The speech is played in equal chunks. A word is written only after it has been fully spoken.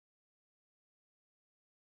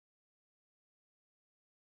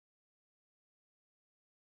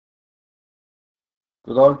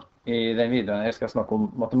God dag. I denne videoen jeg skal snakke om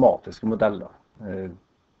matematiske modeller.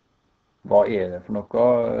 Hva er det for noe?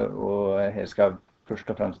 Og her skal jeg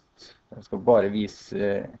først og fremst bare vise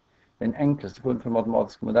den enkleste form for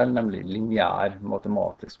matematisk modell, nemlig lineær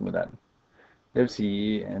matematisk modell. Det vil si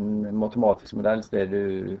en matematisk modell der du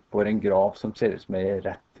får en graf som ser ut som en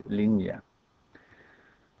rett linje.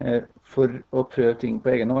 For å prøve ting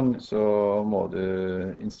på egen hånd så må du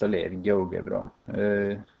installere GeoGebra.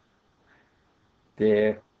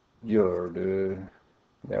 Det gjør du,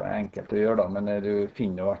 det er jo enkelt å gjøre da, men du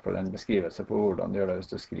finner i hvert fall en beskrivelse på hvordan du gjør det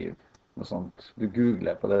hvis du skriver noe sånt. Du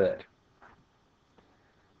googler på det der.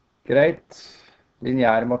 Greit,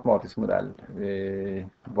 lineær matematisk modell.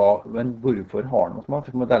 Men hvorfor har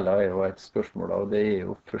matematiske modeller er jo et spørsmål, og det er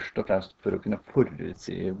jo først og fremst for å kunne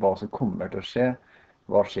forutsi hva som kommer til å skje,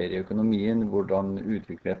 hva skjer i økonomien, hvordan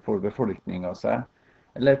utvikler befolkningen seg,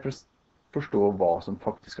 eller forstå hva som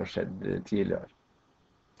faktisk har skjedd tidligere.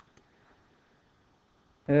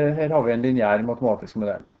 Her har vi en lineær matematisk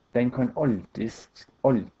modell. Den kan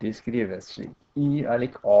alltid skrives slik. I er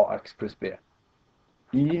lik AX pluss B.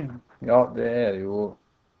 I, ja, det er jo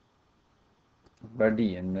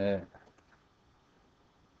verdien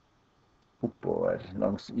oppover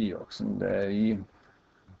langs Y-aksen. Det er Y.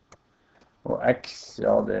 Og X,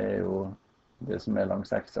 ja, det er jo det som er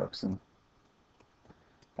langs X-aksen.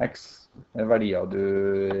 X er verdier du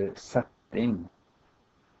setter inn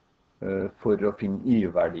for å finne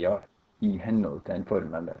Y-verdier i henhold til en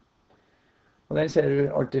formel. Og den ser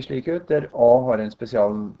alltid slik ut, der A har en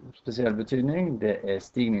spesiell betydning, det er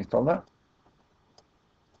stigningstallet.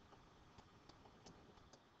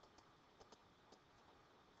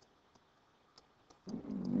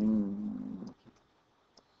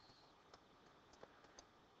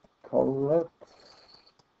 Tallet.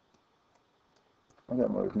 Og det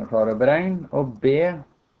må vi kunne klare å beregne. Og B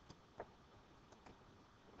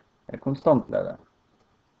er konstantleddet.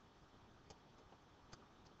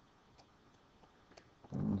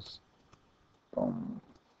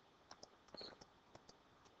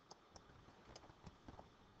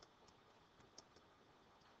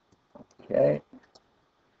 Ok.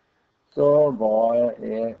 Så hva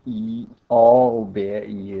er I, A og B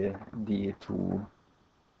i de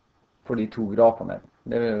to grafene?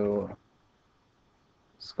 Det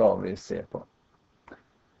skal vi se på.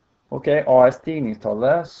 Ok, A er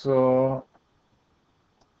stigningstallet, så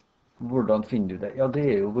hvordan finner du det? Ja, det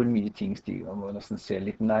er jo hvor mye ting stiger. Man må nesten se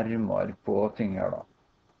litt nærmere på ting her da.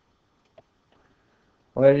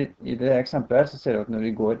 Og her, i det eksempelet så ser du at når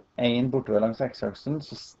vi går 1 bortover langs X-aksen,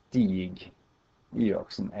 så stiger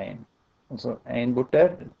Y-aksen 1. Altså 1 bort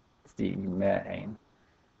der stiger med 1.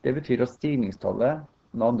 Det betyr at stigningstallet,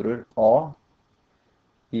 med andre ord A,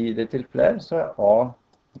 i det tilfellet så er A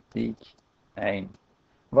lik 1.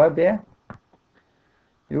 Hva er B?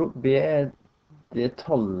 Jo, B er det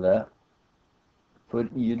tallet for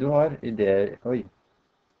Y du har i det,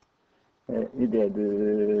 du,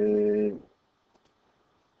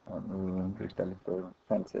 ja, nå brukte jeg litt på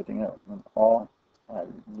fancy ting her, men A er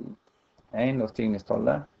lik 1 og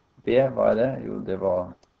stigningstallet. B, hva er det? Jo, det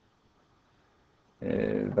var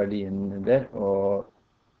verdien der, og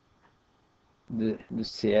du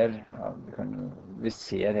ser, ja, vi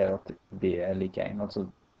ser her at B er lik 1, altså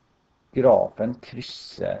grafen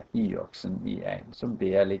krysser Y-aksen i 1, så B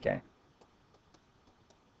er lik 1.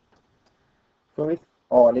 Så hvis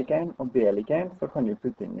A er lik 1 og B er lik 1, så kan du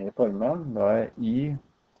putte inn i formelen. Da er Y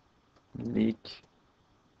lik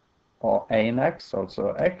A1x,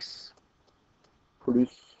 altså x,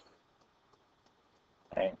 pluss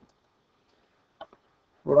 1.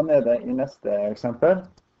 Hvordan er det i neste eksempel?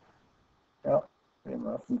 Ja, vi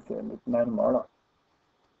må se litt nærmere da.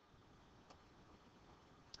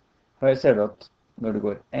 Her ser du at når du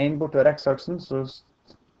går 1 bortover X-aksen,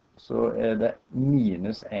 så er det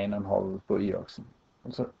minus 1,5 på Y-aksen.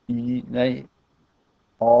 Altså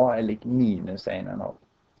A er lik minus 1,5.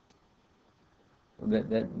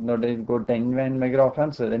 Når det går den veien med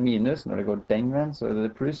grafen, så er det minus. Når det går den veien, så er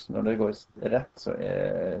det pluss. Når det går rett, så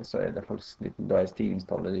er det faktisk litt, da er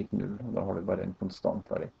stigningstallet lik 0. Og da har du bare en konstant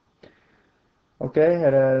verdi. Ok,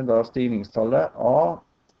 her er da stigningstallet A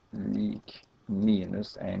lik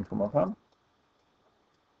minus 1,5.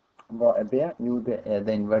 Hva er B? Jo, det er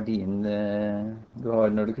den verdien du har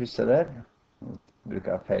når du krysser der. Nå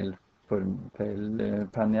bruker jeg feil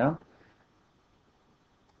penn igjen.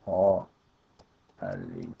 A er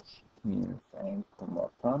lik minus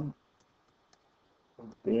 1,5. Og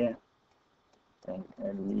B, den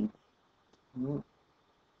er lik, jo,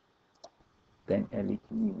 den er lik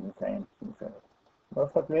minus 1. Da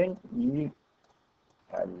setter vi inn Y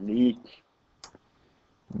er lik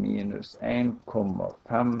minus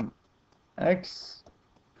 1,5x,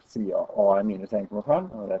 siden a er minus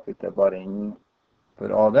 1,5, og det putter jeg bare inn for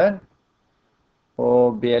a der.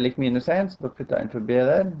 Og b er lik minus 1, så da putter jeg inn for b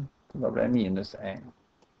der, så da blir det minus 1.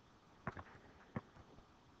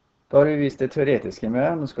 Da har vi vist det teoretiske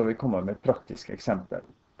med, nå skal vi komme med et praktisk eksempel.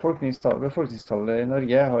 Befolkningstallet i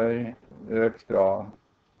Norge har økt fra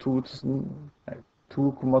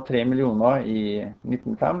 2,3 millioner i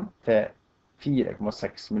 1905 til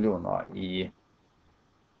 4,6 millioner i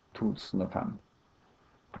 2005.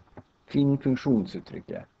 Finn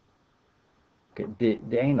funksjonsuttrykket. Okay,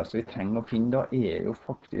 det eneste vi trenger å finne da er jo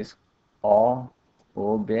faktisk A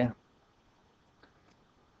og B.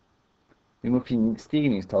 Vi må finne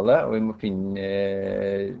stigningstallet, og vi må finne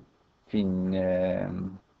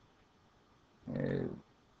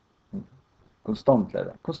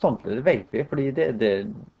konstantleddet. Konstantleddet vet vi, fordi det er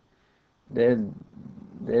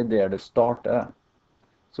der det starter.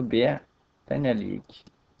 Så B, den er lik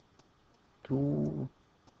 2,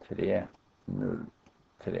 3, 0,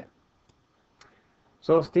 3.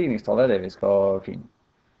 Så stigningstallet er det vi skal finne.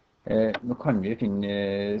 Nå kan vi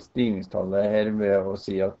finne stigningstallet her ved å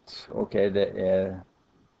si at ok, det er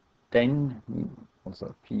den,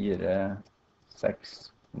 altså 4,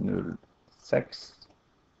 6, 0, 6,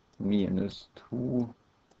 minus 2,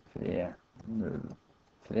 3, 0,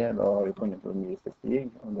 3. Da har vi funnet hvor mye det stiger,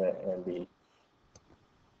 og det er lik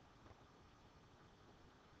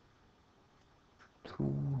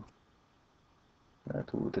 2,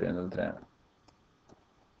 3, 0, 3.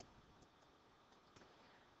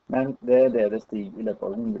 Men det er det stiger i løpet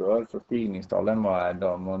av 100 år, så stigningstallet må være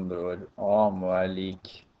da med andre år A må være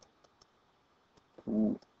lik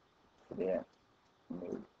 2, 3,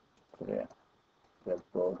 0, 3 delt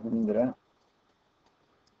på 100,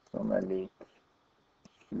 som er lik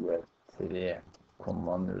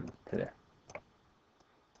 23,03.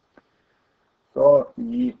 Så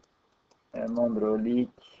I med andre år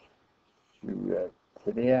lik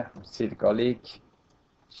 23, cirka lik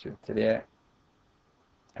 23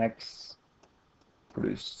 x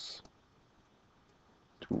pluss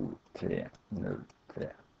 2, 3, 0, 3.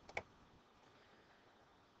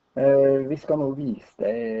 Vi skal nå vise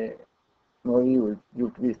det, nå har vi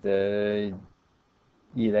vist det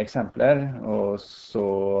i det eksempler, og så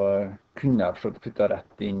kunne jeg putta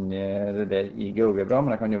rett inn det der i GeoGebra,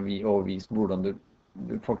 men jeg kan jo også vise hvordan du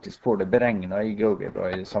faktisk får det beregnet i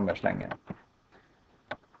GeoGebra i samme slengen.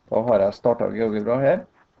 Da har jeg startet GeoGebra her,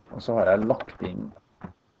 og så har jeg lagt inn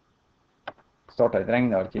startet et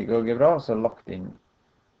regneark i GeoGebra, og så lagt inn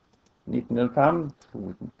 1905,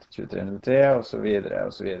 2303, og så videre,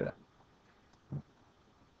 og så videre.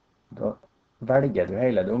 Da velger du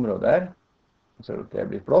hele det området her, og så det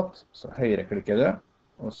blir blått, så høyreklikker du,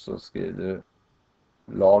 og så skriver du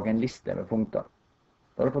lag en liste med punkter.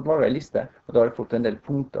 Da har du fått laget en liste, og da har du fått en del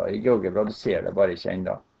punkter i GeoGebra, du ser det bare ikke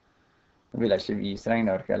enda. Nå vil jeg ikke vise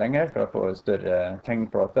regnearket lenger, for å få en større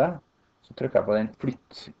tegnplate. Så trykker jeg på den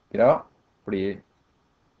flytt-greia, fordi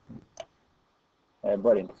jeg er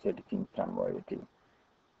bare interessert i ting fremover i tid.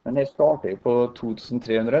 Men jeg starter jo på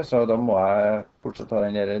 2300, så da må jeg fortsatt ta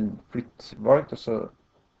den der flyttvalgt, og så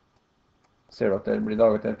ser du at det blir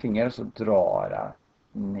laget en finger, og så drar jeg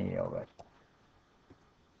nedover.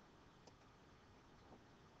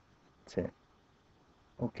 Se.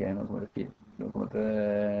 Ok, nå kommer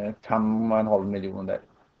det 5,5 millioner der.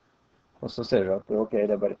 Og så ser du at ok,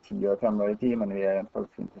 det er bare 10 år fremover i tid, men vi er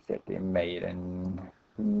faktisk interessert i mer enn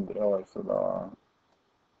 100 år, så da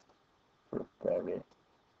flytter vi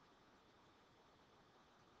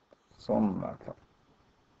sånn.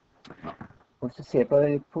 Og hvis du ser på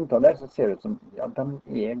de punktene der, så ser det ut som ja, de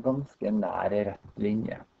er ganske nær rett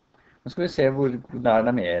linje. Nå skal vi se hvor nær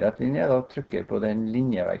de er rett linje. Da trykker vi på den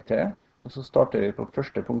linjeverktøyet, og så starter vi på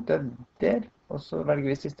første punktet der, og så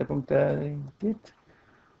velger vi siste punktet dit.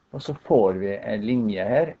 Og så får vi en linje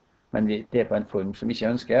her, men det er på en form som vi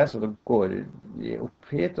ikke ønsker, så da går vi opp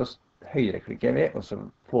hit, og høyreklikker vi, og så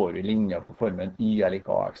får vi linja på formen y er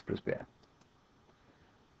lik ax pluss b.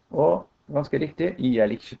 Og ganske riktig, y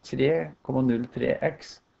er lik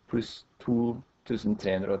 23,03x pluss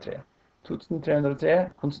 2303.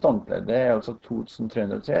 2303, konstantleddet er altså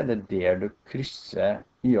 2303, det er der du krysser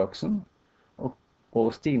y-aksen,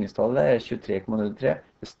 og stigningstallet er 23,03.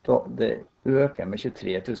 Det øker med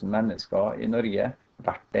 23 000 mennesker i Norge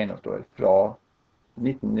hvert eneste år, fra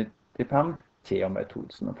 1995 til og med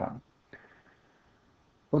 2005.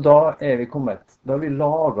 Og da er vi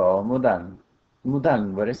laget modellen.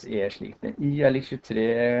 Modellen vår er slik. Y er lik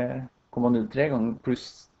 23,03 ganger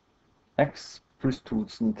pluss x pluss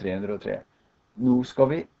 2303. Nå skal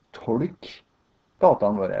vi tolke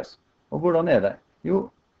dataene våre. Og hvordan er det? Jo,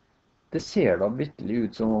 det ser da virkelig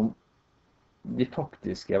ut som om de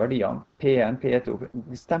faktiske verdiene, P1, P2,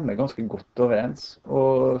 de stemmer ganske godt overens.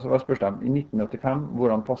 Og så var spørsmålet i 1985,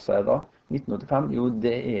 hvordan passer det da? 1985,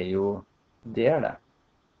 jo det er det.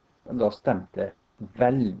 Da stemte det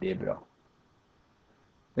veldig bra.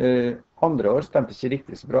 Andre år stemte ikke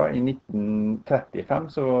riktig så bra. I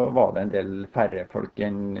 1935 så var det en del færre folk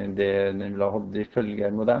enn det den ville ha hatt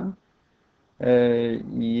ifølge modellen.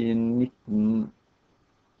 I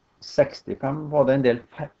 1965 var det en del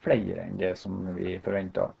flere enn det som vi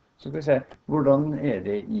forventet. Så skal vi se, hvordan er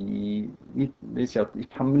det vi sier at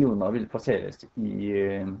 5 millioner vil passeres i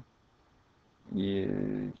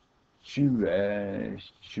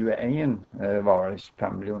 2021 var det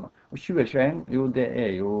 5 millioner. Og 2021, jo det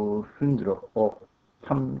er jo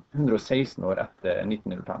 116 år etter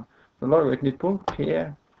 1905. Så lager vi et nytt punkt, P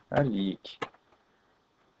er lik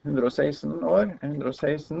 116 år,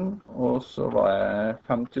 116, og så var det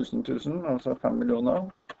 5000 000, altså 5 millioner.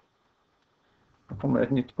 Så kommer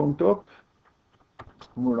et nytt punkt opp.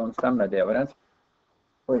 Hvordan stemmer det overens?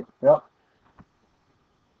 Oi, ja.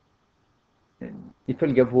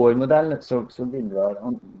 Ifølge vår modell så vil det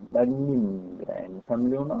være mindre enn 5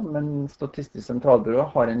 millioner, men Statistisk sentralbyrå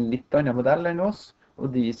har en litt annen modell enn oss, og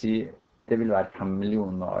de sier det vil være 5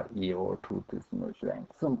 millioner i år 2021,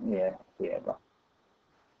 som er her da.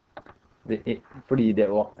 Fordi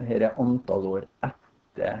her er antall år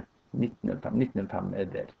etter 1905. 1905 er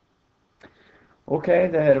der.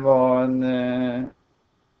 Ok, det her var en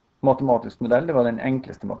matematisk modell. Det var den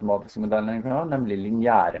enkleste matematiske modellen jeg kan ha, nemlig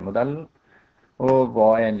lineære modellen. Og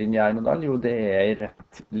hva er en lineær modell? Jo, det er en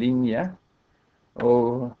rett linje,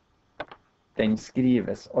 og den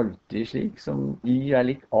skrives alltid slik som y er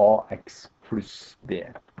lik ax pluss b.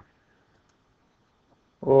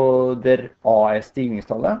 Og der a er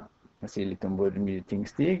stigningstallet, jeg sier litt om hvor mye ting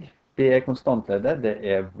stiger. B er konstantleddet, det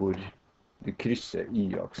er hvor du krysser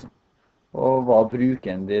y-aksen. Og hva bruker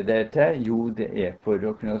en det der til? Jo, det er for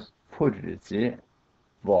å kunne forutsi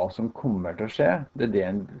hva som kommer til å skje. Det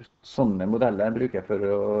er det sånne modeller jeg bruker for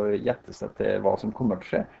å gjette seg til hva som kommer til å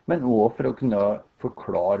skje, men også for å kunne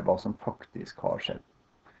forklare hva som faktisk har skjedd.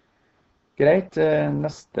 Greit,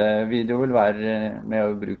 neste video vil være med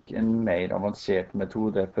å bruke en mer avansert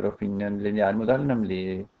metode for å finne en lineær modell, nemlig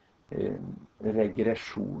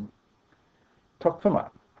regresjon. Takk for meg.